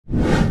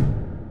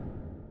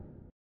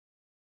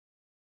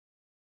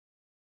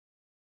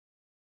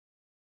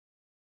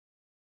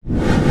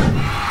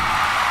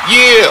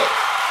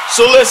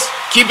So let's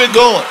keep it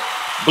going.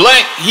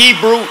 Black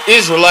Hebrew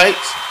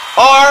Israelites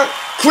are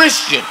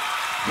Christian.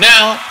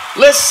 Now,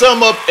 let's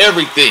sum up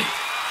everything.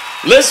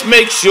 Let's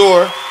make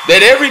sure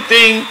that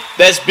everything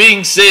that's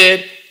being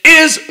said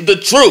is the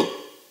truth.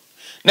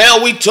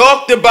 Now, we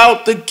talked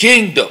about the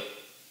kingdom.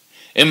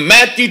 In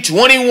Matthew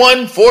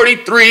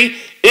 21:43,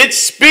 it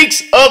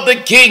speaks of the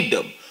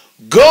kingdom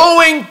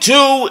going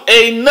to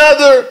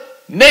another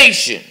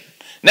nation.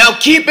 Now,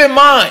 keep in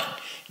mind,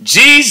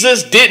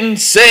 Jesus didn't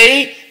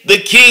say the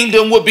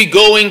kingdom would be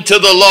going to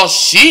the lost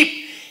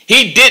sheep.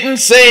 He didn't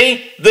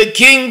say the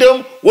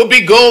kingdom would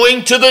be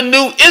going to the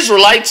new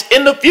Israelites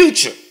in the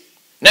future.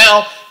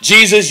 Now,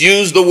 Jesus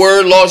used the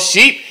word lost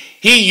sheep.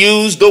 He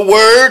used the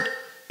word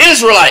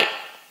Israelite.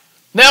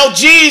 Now,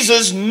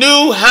 Jesus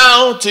knew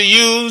how to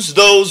use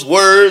those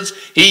words.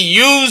 He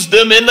used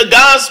them in the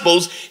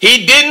Gospels.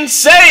 He didn't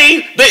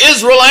say the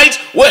Israelites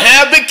would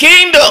have the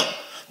kingdom.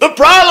 The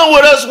problem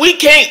with us, we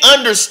can't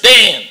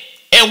understand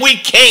and we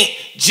can't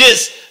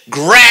just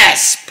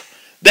grasp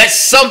that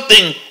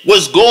something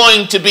was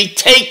going to be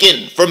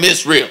taken from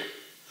Israel.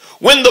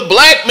 When the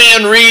black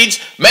man reads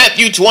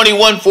Matthew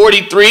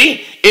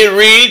 21:43, it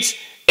reads,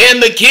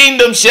 "And the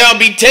kingdom shall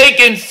be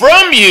taken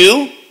from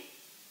you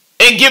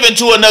and given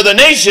to another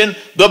nation,"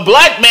 the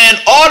black man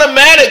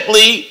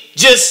automatically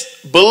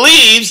just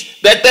believes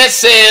that that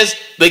says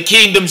the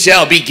kingdom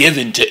shall be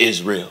given to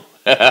Israel.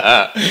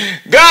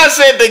 God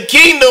said the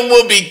kingdom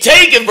will be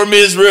taken from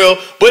Israel,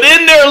 but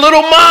in their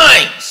little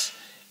minds,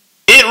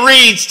 it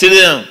reads to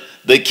them,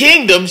 the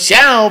kingdom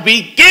shall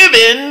be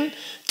given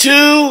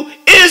to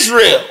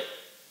Israel.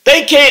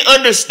 They can't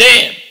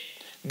understand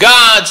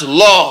God's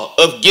law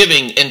of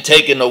giving and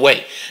taking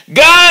away.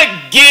 God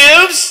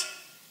gives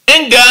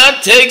and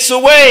God takes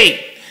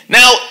away.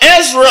 Now,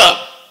 Ezra,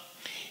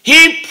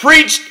 he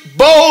preached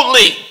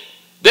boldly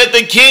that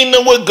the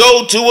kingdom would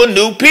go to a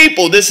new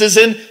people. This is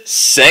in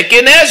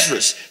 2nd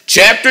Esdras,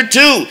 chapter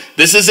 2.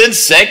 This is in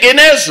 2nd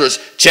Esdras,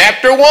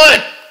 chapter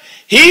 1.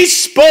 He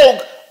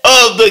spoke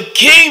of the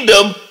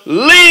kingdom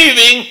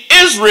leaving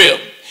Israel.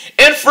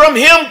 And from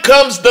him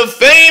comes the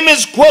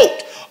famous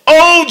quote,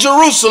 "O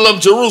Jerusalem,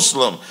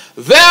 Jerusalem,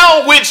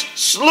 thou which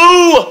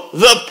slew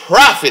the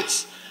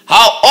prophets,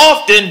 how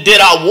often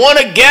did I want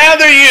to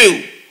gather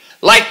you,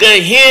 like a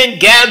hen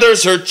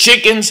gathers her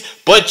chickens,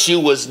 but you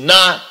was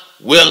not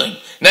willing."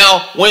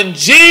 Now, when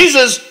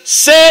Jesus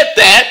said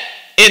that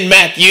in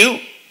Matthew,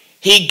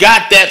 he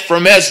got that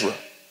from Ezra.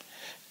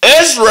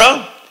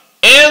 Ezra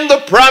and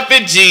the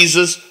prophet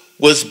Jesus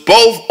was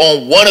both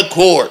on one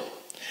accord.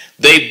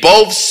 They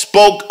both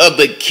spoke of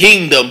the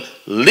kingdom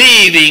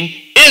leaving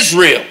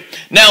Israel.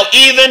 Now,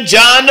 even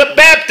John the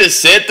Baptist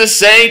said the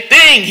same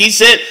thing. He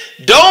said,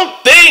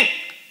 don't think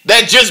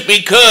that just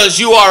because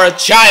you are a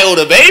child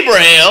of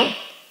Abraham,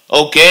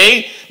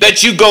 okay,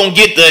 that you're going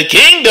to get the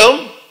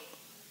kingdom.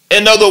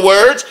 In other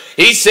words,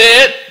 he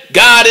said,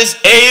 God is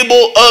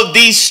able of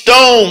these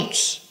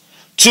stones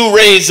to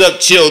raise up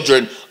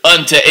children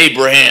unto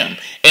Abraham.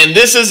 And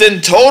this is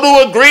in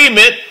total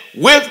agreement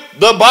with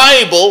the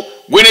Bible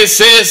when it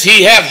says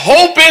he hath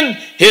holpen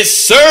his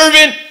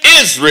servant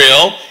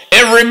Israel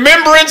in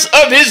remembrance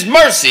of his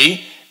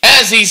mercy,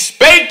 as he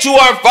spake to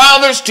our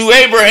fathers, to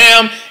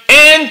Abraham,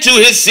 and to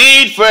his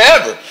seed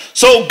forever.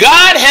 So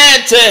God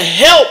had to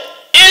help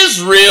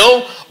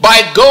Israel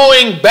by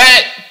going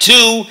back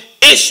to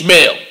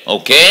Ishmael,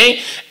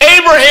 okay?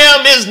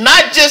 Abraham is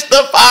not just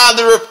the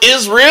father of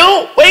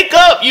Israel. Wake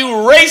up, you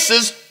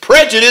racist,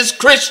 prejudiced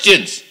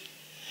Christians.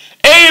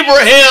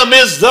 Abraham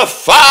is the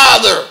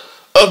father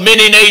of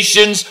many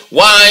nations.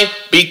 Why?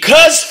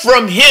 Because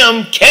from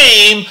him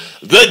came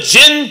the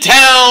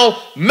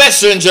Gentile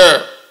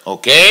messenger,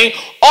 okay?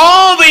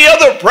 All the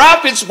other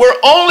prophets were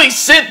only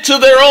sent to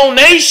their own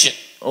nation,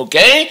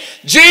 okay?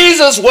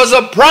 Jesus was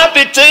a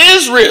prophet to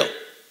Israel,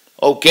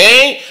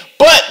 okay?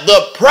 But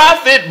the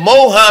prophet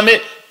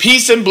Muhammad,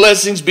 peace and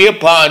blessings be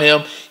upon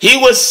him, he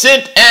was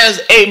sent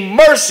as a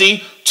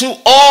mercy to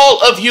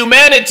all of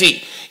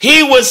humanity.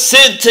 He was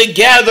sent to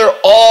gather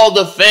all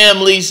the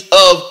families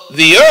of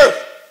the earth.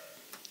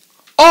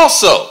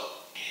 Also,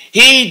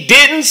 he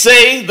didn't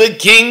say the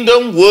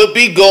kingdom would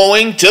be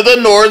going to the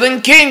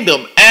northern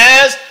kingdom,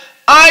 as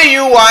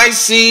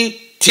iuic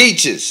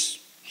teaches.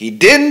 He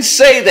didn't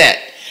say that.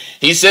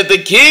 He said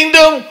the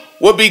kingdom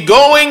would be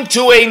going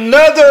to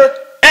another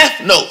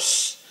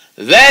ethnos.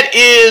 That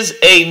is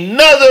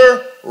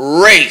another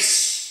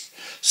race.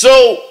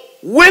 So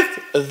with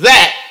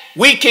that,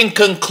 we can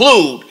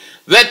conclude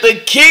that the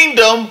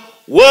kingdom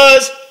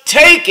was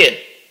taken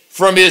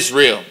from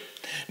Israel.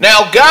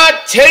 Now,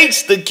 God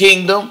takes the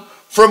kingdom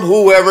from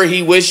whoever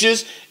he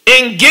wishes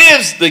and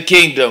gives the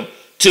kingdom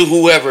to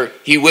whoever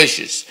he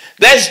wishes.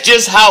 That's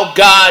just how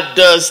God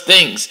does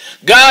things.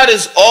 God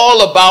is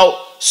all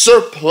about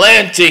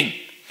supplanting,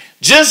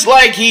 just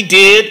like he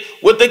did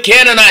with the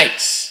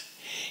Canaanites.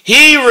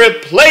 He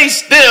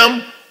replaced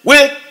them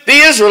with the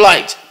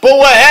Israelites. But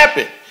what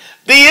happened?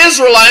 The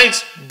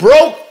Israelites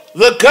broke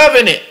the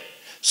covenant.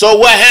 So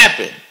what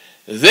happened?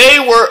 They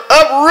were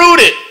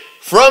uprooted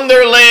from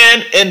their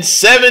land in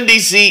 70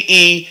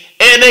 CE,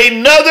 and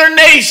another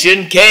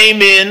nation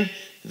came in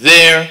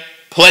their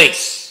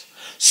place.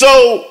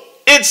 So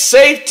it's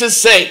safe to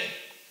say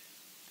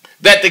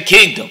that the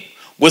kingdom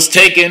was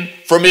taken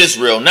from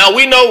Israel. Now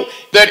we know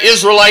that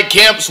Israelite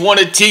camps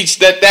want to teach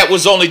that that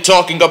was only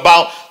talking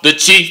about the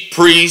chief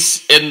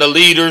priests and the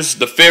leaders,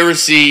 the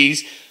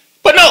Pharisees.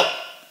 But no,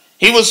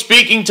 he was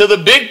speaking to the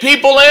big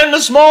people and the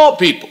small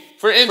people.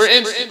 For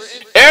instance,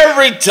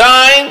 every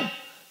time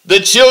the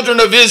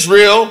children of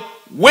Israel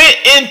went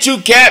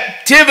into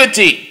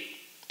captivity,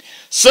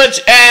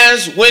 such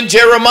as when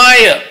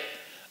Jeremiah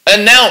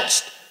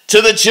announced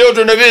to the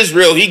children of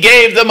Israel, he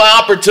gave them an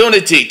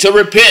opportunity to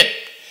repent,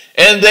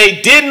 and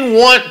they didn't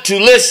want to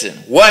listen.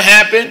 What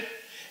happened?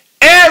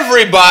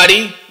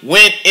 Everybody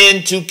went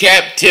into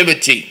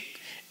captivity,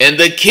 and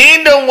the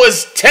kingdom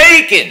was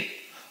taken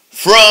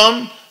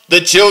from the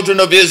children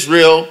of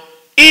Israel.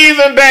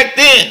 Even back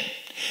then,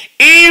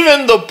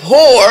 even the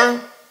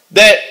poor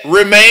that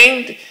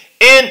remained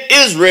in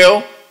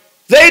Israel,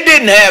 they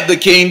didn't have the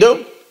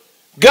kingdom.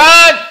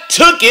 God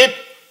took it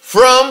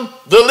from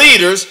the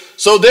leaders,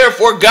 so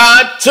therefore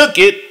God took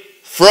it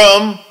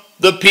from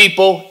the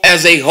people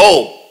as a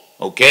whole.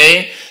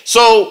 Okay,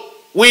 so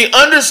we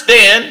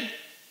understand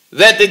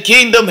that the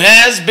kingdom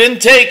has been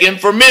taken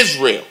from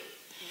Israel.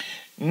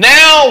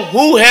 Now,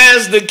 who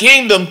has the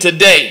kingdom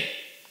today?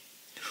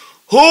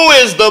 Who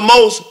is the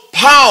most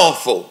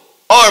powerful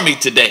army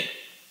today?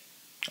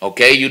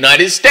 Okay,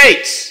 United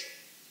States.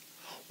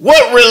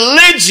 What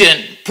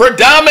religion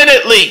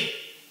predominantly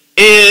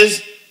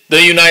is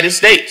the United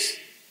States?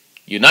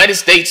 United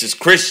States is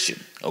Christian,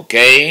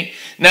 okay?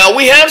 Now,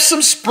 we have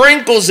some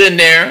sprinkles in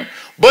there,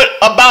 but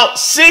about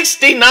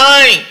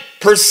 69%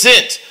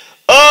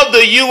 of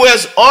the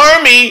U.S.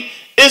 Army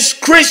is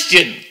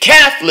Christian,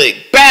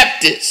 Catholic,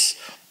 Baptist,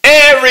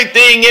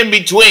 everything in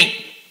between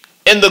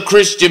in the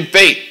Christian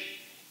faith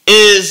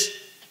is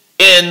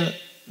in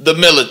the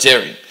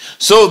military.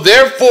 So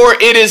therefore,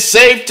 it is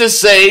safe to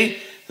say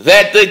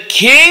that the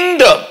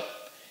kingdom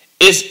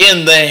is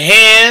in the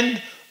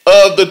hand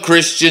of the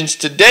Christians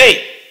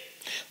today.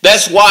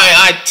 That's why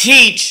I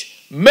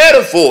teach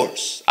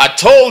metaphors. I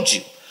told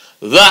you,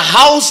 the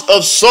house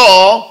of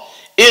Saul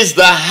is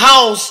the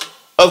house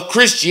of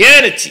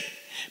Christianity,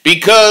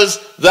 because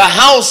the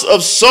house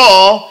of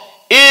Saul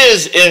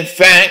is, in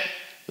fact,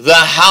 the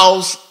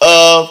house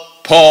of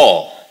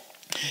Paul.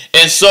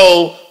 And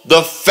so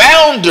the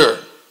founder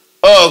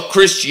of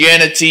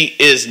Christianity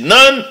is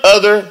none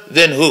other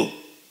than who?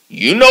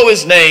 You know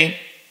his name.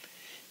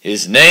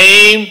 His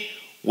name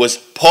was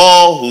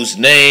Paul, whose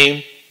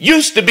name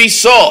used to be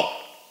Saul.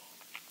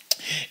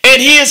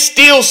 And he is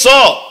still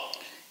Saul.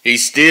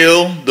 He's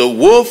still the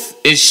wolf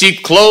in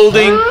sheep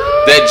clothing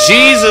that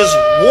Jesus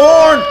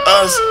warned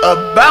us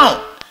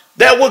about,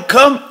 that would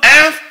come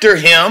after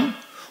him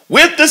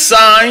with the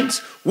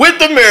signs, with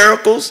the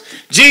miracles.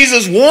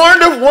 Jesus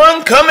warned of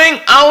one coming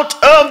out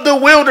of the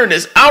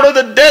wilderness, out of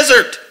the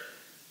desert.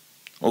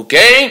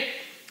 Okay?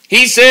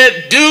 He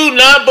said, do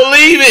not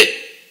believe it.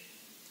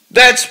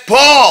 That's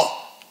Paul.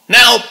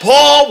 Now,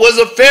 Paul was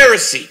a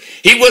Pharisee.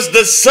 He was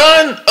the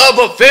son of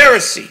a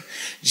Pharisee.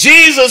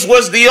 Jesus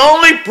was the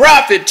only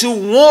prophet to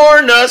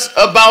warn us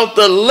about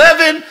the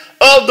leaven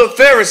of the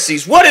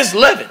Pharisees. What is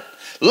leaven?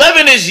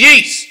 Leaven is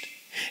yeast.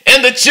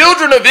 And the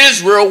children of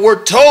Israel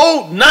were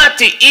told not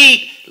to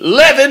eat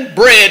leavened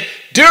bread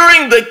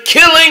during the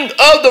killing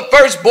of the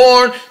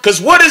firstborn,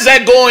 because what is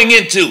that going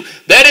into?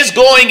 That is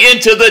going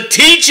into the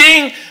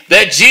teaching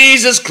that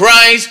Jesus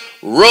Christ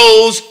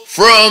rose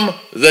from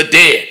the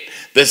dead.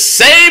 The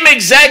same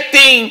exact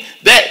thing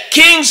that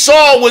King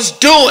Saul was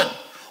doing.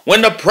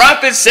 When the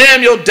prophet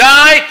Samuel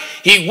died,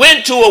 he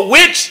went to a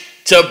witch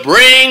to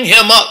bring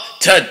him up,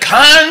 to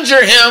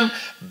conjure him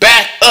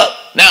back up.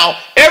 Now,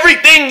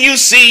 everything you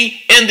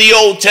see in the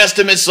Old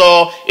Testament,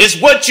 Saul, is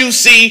what you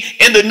see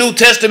in the New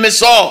Testament,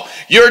 Saul.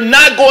 You're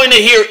not going to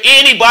hear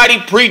anybody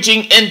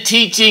preaching and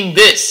teaching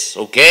this,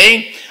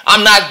 okay?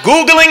 I'm not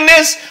Googling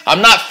this.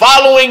 I'm not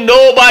following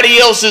nobody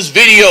else's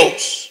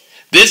videos.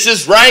 This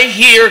is right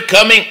here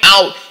coming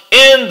out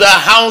in the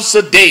house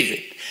of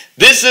David.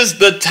 This is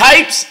the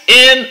types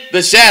in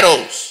the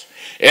shadows.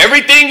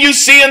 Everything you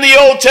see in the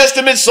Old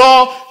Testament,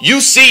 Saul,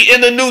 you see in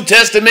the New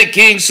Testament,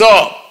 King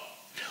Saul.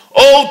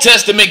 Old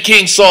Testament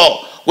King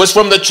Saul was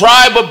from the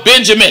tribe of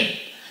Benjamin.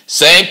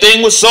 Same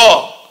thing with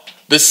Saul.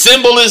 The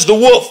symbol is the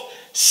wolf.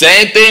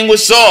 Same thing with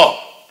Saul.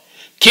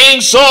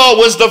 King Saul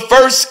was the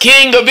first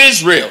king of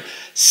Israel.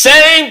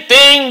 Same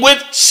thing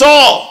with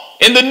Saul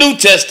in the New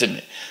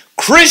Testament.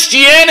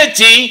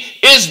 Christianity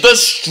is the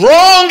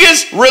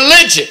strongest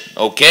religion,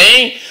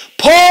 okay?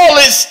 Paul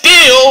is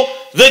still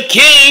the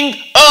king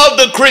of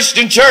the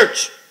Christian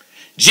church.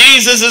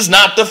 Jesus is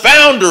not the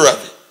founder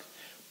of it.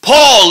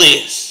 Paul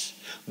is.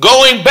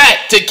 Going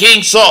back to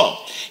King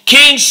Saul.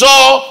 King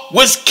Saul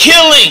was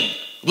killing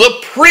the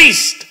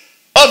priest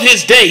of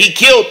his day. He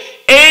killed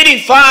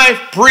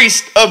 85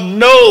 priests of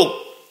Nob.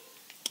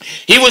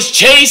 He was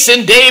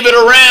chasing David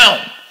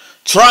around,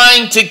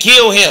 trying to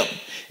kill him.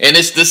 And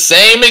it's the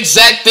same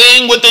exact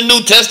thing with the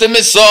New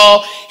Testament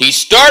Saul. He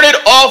started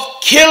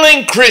off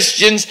killing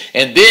Christians,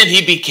 and then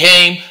he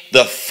became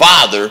the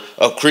father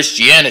of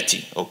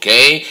Christianity,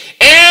 okay?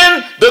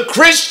 And the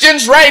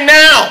Christians right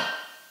now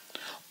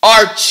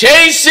are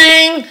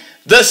chasing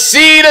the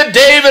seed of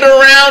David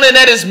around, and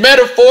that is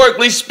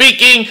metaphorically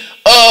speaking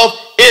of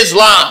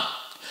Islam.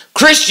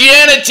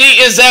 Christianity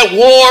is at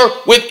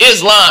war with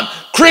Islam.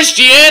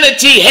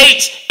 Christianity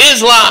hates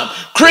Islam.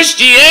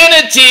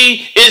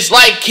 Christianity is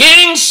like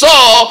King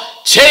Saul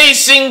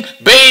chasing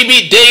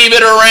baby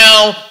David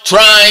around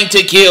trying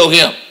to kill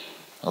him.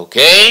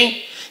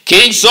 Okay?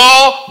 King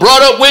Saul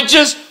brought up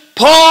witches.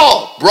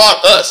 Paul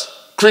brought us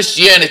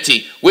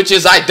Christianity, which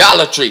is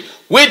idolatry,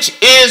 which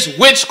is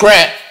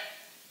witchcraft.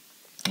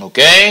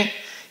 Okay?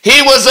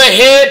 He was a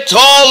head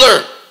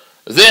taller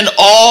than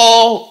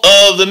all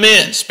of the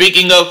men.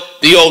 Speaking of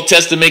the Old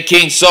Testament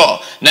King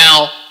Saul.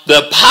 Now,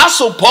 the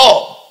Apostle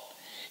Paul,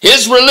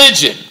 his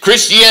religion,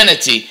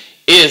 Christianity,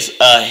 is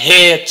a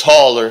head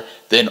taller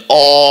than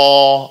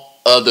all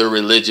other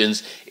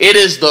religions. It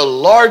is the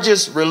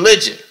largest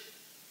religion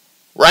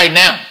right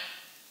now.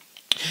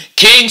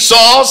 King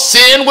Saul's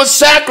sin was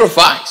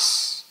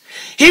sacrifice.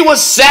 He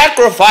was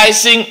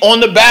sacrificing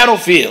on the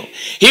battlefield.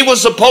 He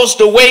was supposed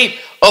to wait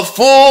a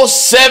full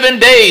 7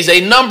 days,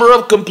 a number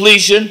of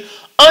completion,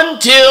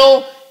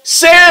 until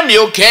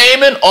Samuel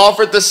came and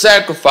offered the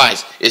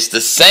sacrifice. It's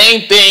the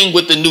same thing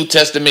with the New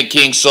Testament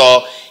King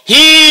Saul.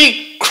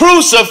 He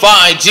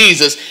crucified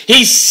Jesus.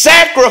 He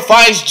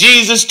sacrificed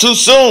Jesus too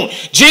soon.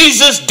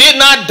 Jesus did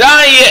not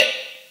die yet.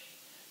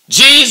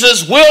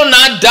 Jesus will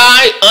not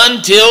die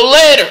until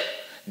later.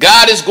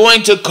 God is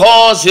going to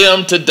cause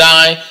him to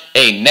die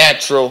a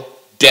natural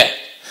death.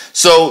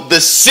 So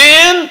the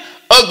sin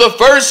of the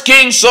first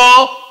King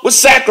Saul was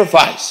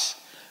sacrifice.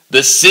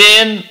 The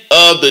sin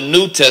of the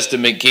New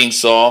Testament King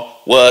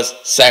Saul was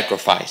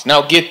sacrifice.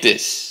 Now get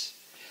this.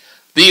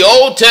 The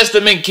Old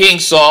Testament King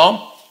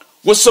Saul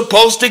was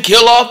supposed to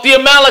kill off the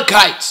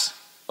Amalekites.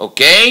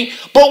 Okay?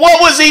 But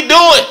what was he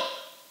doing?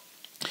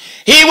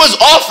 He was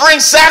offering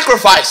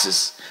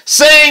sacrifices,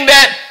 saying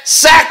that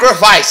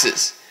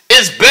sacrifices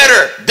is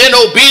better than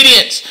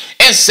obedience.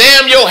 And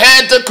Samuel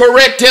had to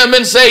correct him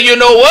and say, you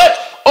know what?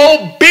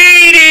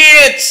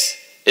 Obedience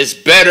is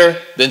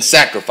better than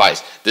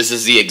sacrifice. This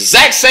is the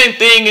exact same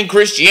thing in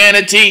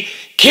Christianity.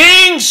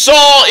 King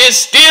Saul is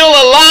still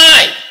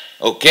alive,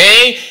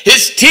 okay?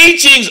 His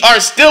teachings are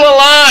still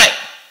alive.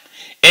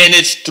 And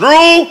it's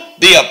through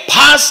the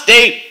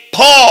apostate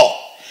Paul.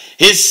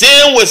 His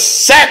sin was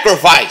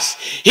sacrifice.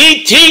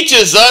 He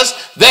teaches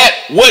us that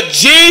what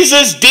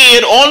Jesus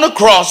did on the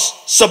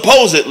cross,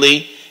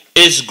 supposedly,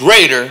 is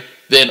greater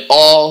than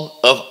all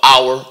of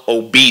our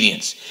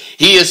obedience.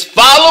 He is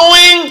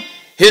following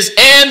his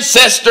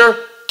ancestor,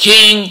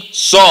 King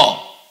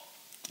Saul.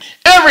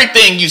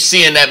 Everything you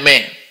see in that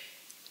man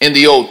in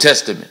the Old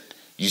Testament,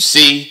 you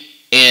see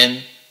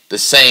in the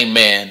same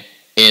man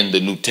in the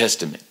New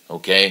Testament.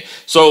 Okay?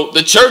 So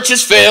the church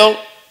has failed.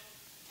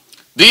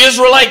 The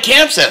Israelite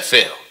camps have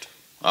failed.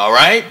 All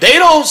right? They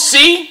don't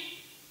see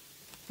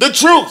the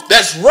truth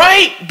that's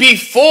right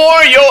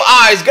before your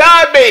eyes.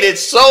 God made it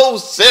so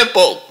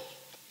simple.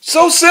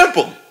 So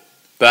simple.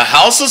 The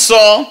house of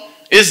Saul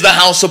is the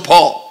house of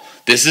Paul.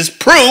 This is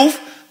proof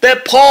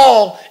that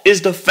Paul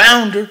is the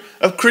founder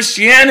of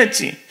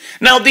Christianity.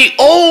 Now, the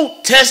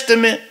Old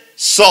Testament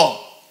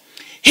Saul,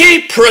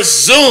 he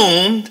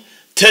presumed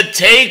to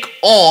take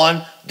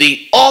on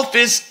the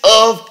office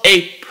of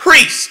a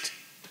priest.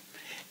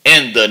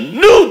 And the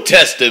New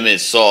Testament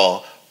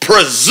Saul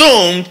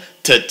presumed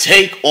to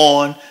take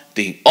on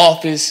the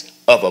office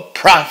of a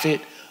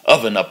prophet,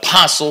 of an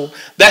apostle.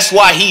 That's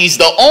why he's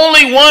the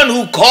only one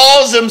who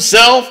calls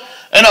himself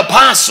an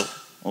apostle.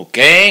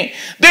 Okay?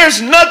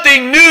 There's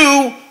nothing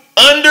new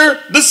under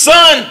the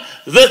sun.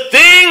 The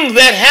thing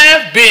that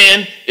have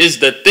been is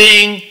the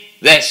thing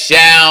that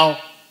shall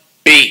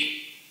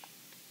be.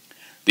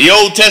 The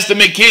Old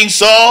Testament King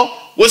Saul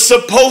was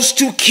supposed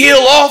to kill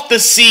off the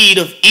seed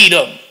of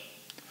Edom,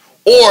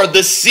 or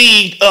the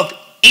seed of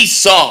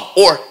Esau,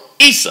 or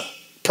Isa,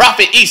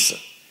 prophet Isa.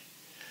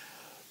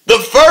 The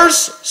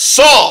first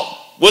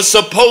Saul was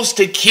supposed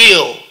to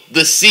kill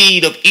the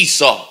seed of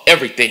Esau,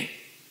 everything.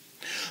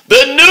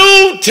 The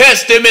New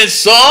Testament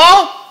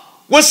Saul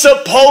was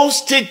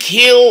supposed to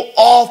kill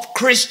off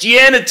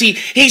Christianity.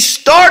 He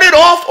started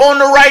off on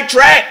the right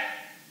track.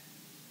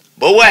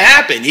 But what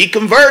happened? He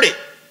converted.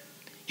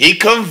 He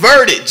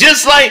converted.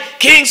 Just like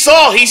King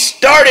Saul, he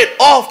started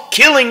off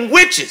killing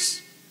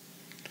witches.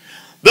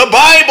 The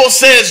Bible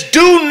says,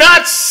 do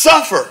not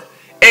suffer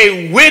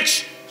a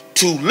witch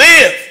to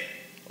live.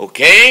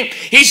 Okay?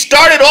 He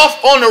started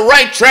off on the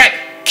right track,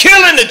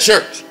 killing the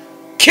church.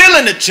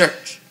 Killing the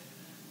church.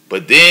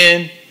 But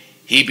then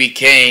he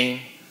became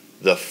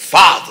the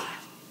father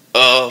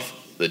of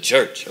the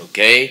church.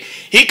 Okay?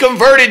 He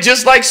converted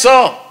just like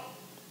Saul.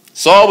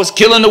 Saul was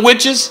killing the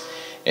witches.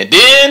 And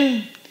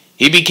then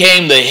he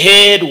became the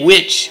head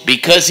witch,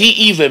 because he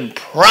even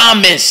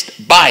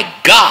promised by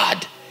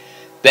God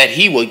that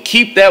he would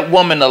keep that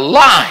woman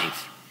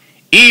alive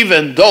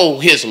even though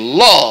his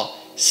law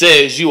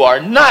says you are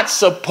not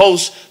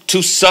supposed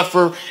to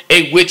suffer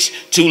a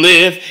witch to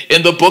live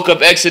in the book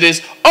of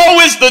Exodus. Oh,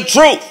 it's the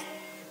truth.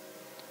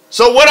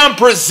 So what I'm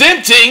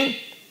presenting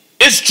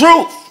is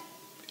truth.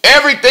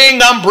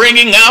 Everything I'm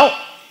bringing out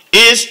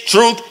is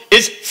truth,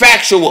 is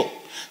factual.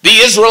 The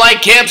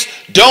Israelite camps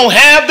don't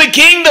have the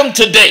kingdom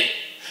today.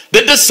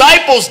 The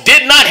disciples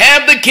did not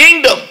have the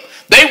kingdom.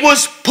 They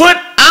was put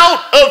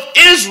out of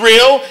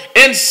Israel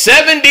in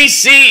 70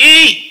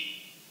 CE.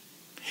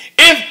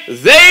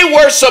 If they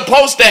were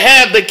supposed to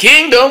have the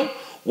kingdom,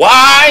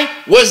 why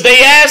was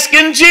they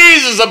asking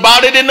Jesus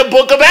about it in the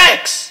book of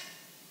Acts?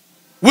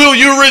 Will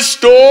you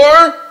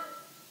restore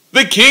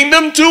the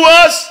kingdom to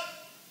us?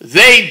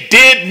 They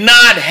did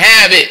not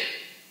have it.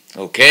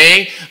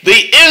 Okay?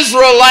 The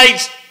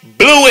Israelites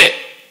blew it.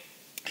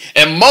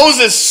 And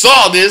Moses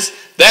saw this.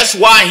 That's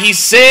why he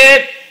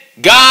said,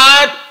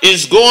 God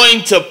is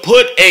going to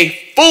put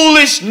a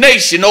foolish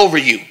nation over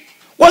you.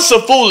 What's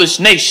a foolish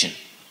nation?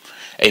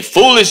 A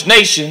foolish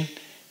nation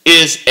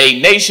is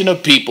a nation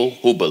of people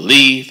who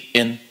believe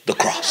in the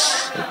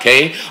cross.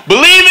 Okay?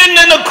 Believing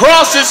in the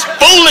cross is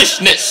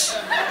foolishness.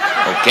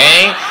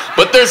 Okay?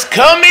 But there's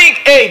coming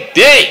a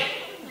day,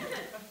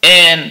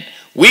 and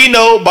we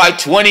know by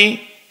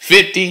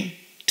 2050,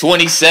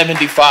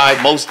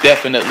 2075, most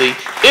definitely,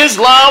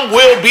 Islam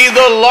will be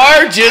the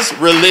largest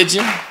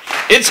religion.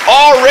 It's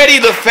already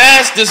the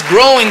fastest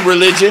growing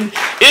religion.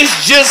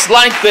 It's just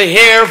like the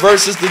hare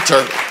versus the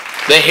turtle.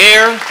 The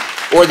hare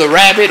or the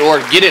rabbit, or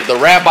get it, the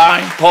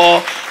rabbi,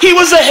 Paul, he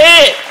was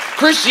ahead.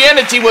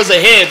 Christianity was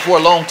ahead for a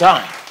long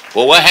time.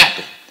 Well, what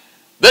happened?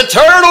 The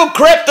turtle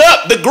crept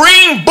up. The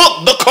green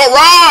book, the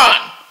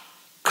Quran,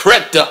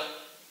 crept up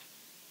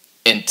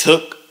and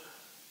took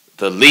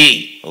the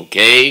lead.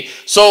 Okay?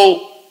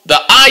 So the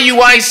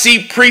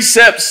iuic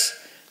precepts,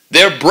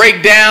 their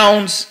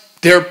breakdowns,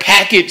 their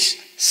package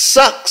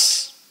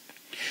sucks.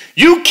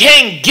 You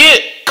can't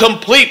get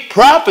complete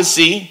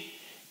prophecy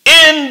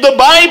in the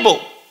Bible.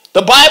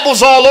 The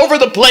Bible's all over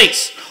the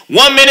place.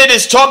 1 minute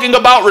is talking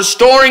about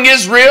restoring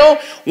Israel.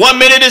 1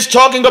 minute is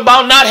talking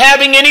about not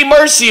having any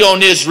mercy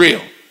on Israel.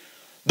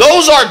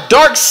 Those are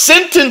dark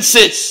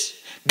sentences.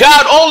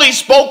 God only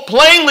spoke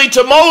plainly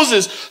to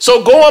Moses.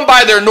 So going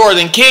by their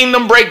northern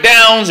kingdom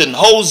breakdowns and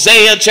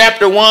Hosea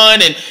chapter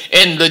 1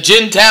 and the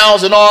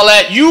Gentiles and all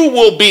that, you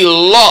will be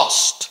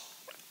lost.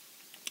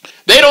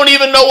 They don't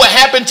even know what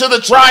happened to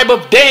the tribe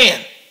of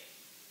Dan.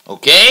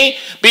 Okay?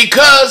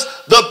 Because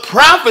the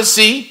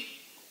prophecy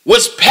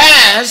was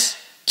passed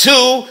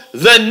to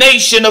the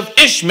nation of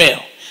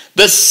Ishmael.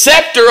 The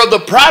scepter of the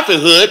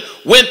prophethood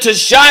went to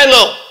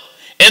Shiloh,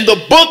 and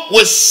the book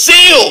was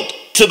sealed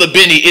to the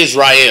Beni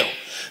Israel.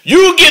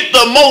 You get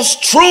the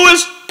most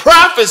truest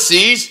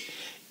prophecies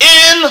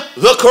in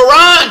the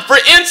Quran. For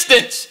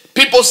instance,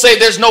 people say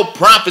there's no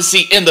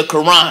prophecy in the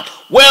Quran.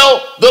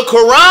 Well, the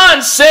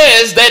Quran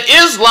says that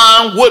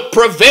Islam would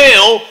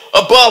prevail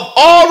above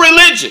all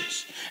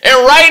religions.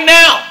 And right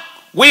now,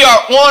 we are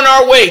on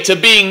our way to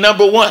being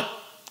number one.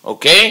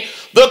 Okay?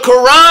 The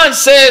Quran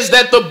says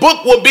that the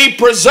book will be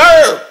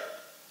preserved.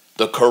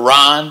 The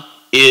Quran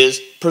is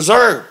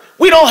preserved.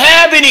 We don't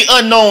have any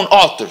unknown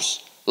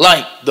authors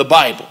like the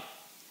Bible.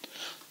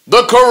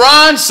 The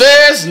Quran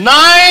says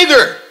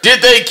neither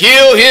did they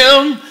kill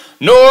him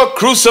nor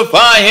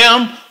crucify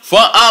him, for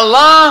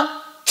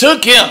Allah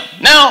took him.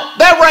 Now,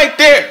 that right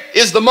there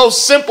is the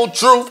most simple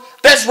truth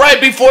that's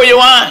right before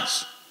your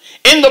eyes.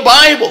 In the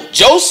Bible,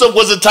 Joseph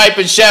was a type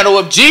and shadow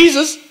of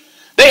Jesus.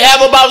 They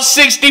have about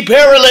 60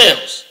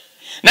 parallels.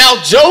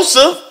 Now,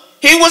 Joseph,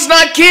 he was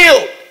not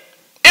killed.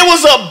 It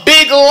was a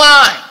big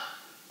lie.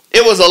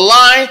 It was a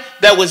lie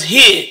that was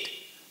hid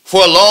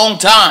for a long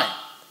time.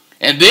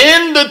 And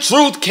then the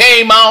truth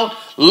came out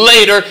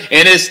later,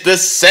 and it's the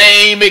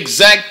same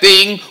exact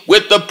thing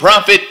with the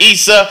prophet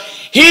Isa.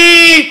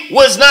 He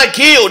was not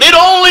killed. It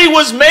only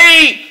was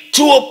made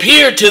to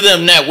appear to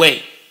them that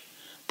way.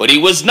 But he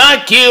was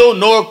not killed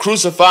nor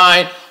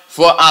crucified,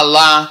 for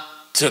Allah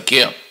took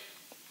him.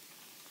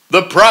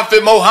 The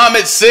Prophet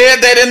Muhammad said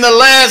that in the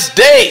last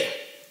day,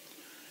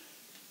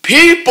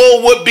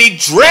 people would be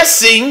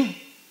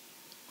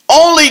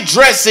only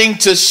dressing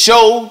to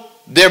show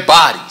their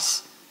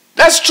bodies.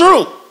 That's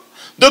true.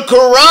 The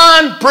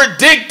Quran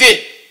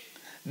predicted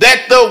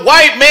that the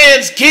white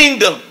man's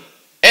kingdom,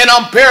 and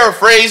I'm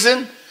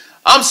paraphrasing,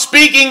 I'm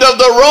speaking of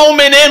the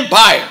Roman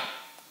Empire,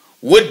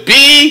 would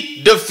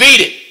be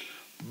defeated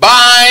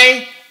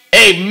by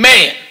a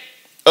man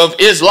of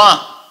Islam.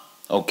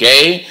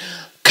 Okay?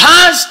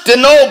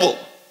 Constantinople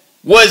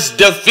was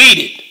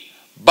defeated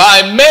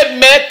by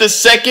Mehmet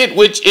II,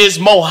 which is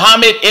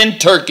Mohammed in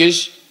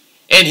Turkish,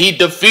 and he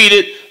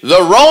defeated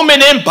the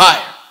Roman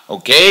Empire.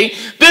 Okay?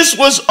 This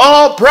was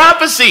all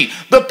prophecy.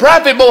 The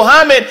Prophet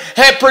Muhammad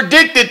had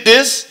predicted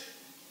this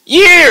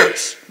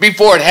years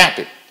before it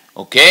happened.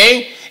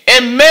 Okay?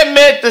 And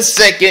Mehmet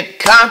II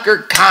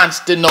conquered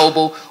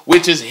Constantinople,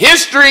 which is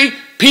history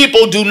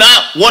people do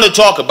not want to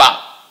talk about.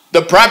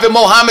 The Prophet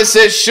Muhammad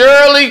says,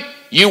 surely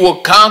you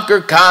will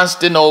conquer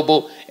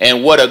Constantinople,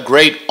 and what a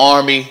great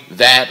army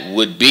that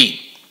would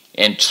be.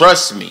 And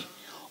trust me,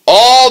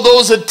 all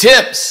those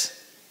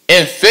attempts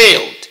and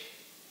failed,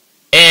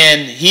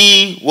 and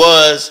he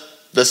was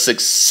the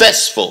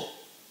successful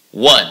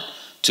one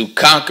to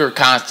conquer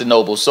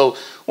Constantinople. So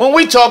when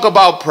we talk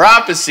about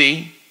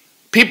prophecy,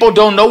 people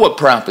don't know what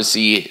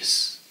prophecy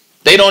is.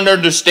 They don't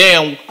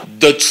understand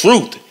the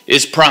truth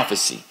is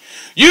prophecy.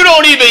 You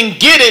don't even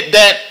get it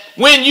that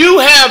when you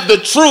have the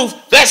truth,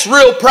 that's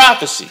real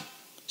prophecy.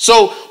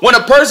 So when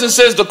a person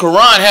says the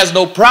Quran has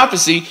no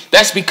prophecy,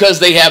 that's because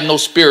they have no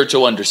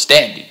spiritual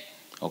understanding.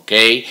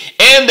 Okay?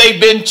 And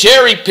they've been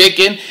cherry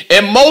picking,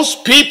 and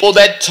most people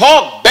that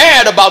talk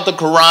bad about the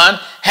Quran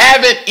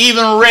haven't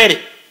even read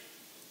it.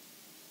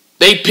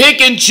 They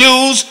pick and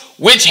choose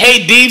which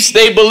hadiths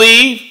they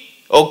believe,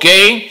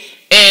 okay?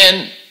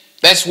 And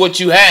that's what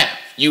you have.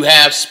 You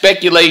have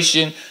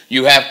speculation,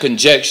 you have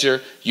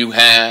conjecture, you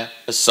have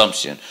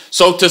assumption.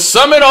 So to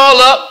sum it all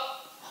up,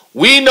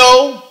 we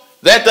know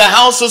that the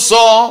house of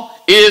Saul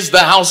is the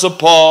house of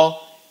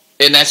Paul,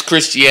 and that's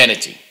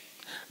Christianity.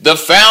 The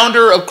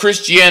founder of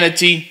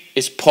Christianity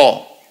is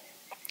Paul.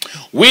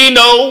 We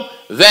know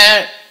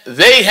that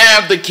they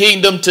have the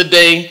kingdom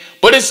today,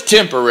 but it's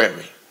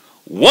temporary.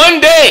 One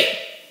day,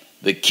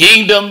 the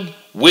kingdom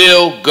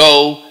will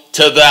go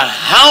to the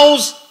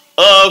house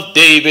of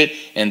David,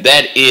 and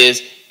that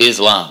is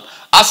Islam.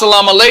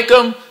 Assalamu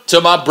alaikum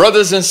to my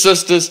brothers and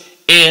sisters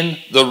in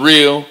the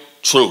real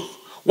truth.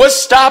 What's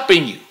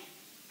stopping you?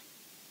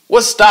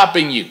 What's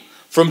stopping you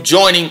from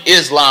joining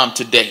Islam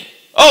today?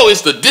 Oh,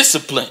 it's the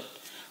discipline.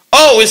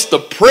 Oh, it's the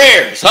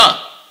prayers, huh?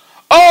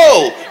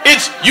 Oh,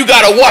 it's you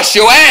got to wash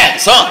your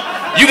ass,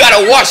 huh? You got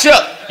to wash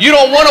up. You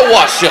don't want to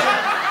wash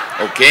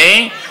up,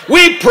 okay?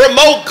 We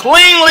promote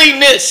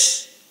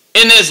cleanliness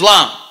in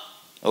Islam,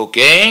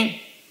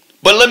 okay?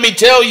 But let me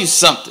tell you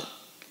something.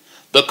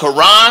 The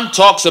Quran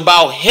talks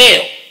about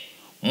hell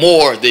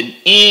more than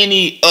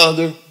any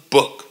other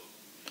book.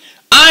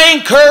 I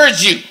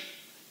encourage you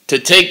to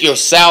take your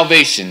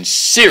salvation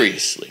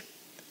seriously.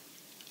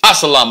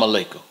 Assalamu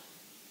alaikum.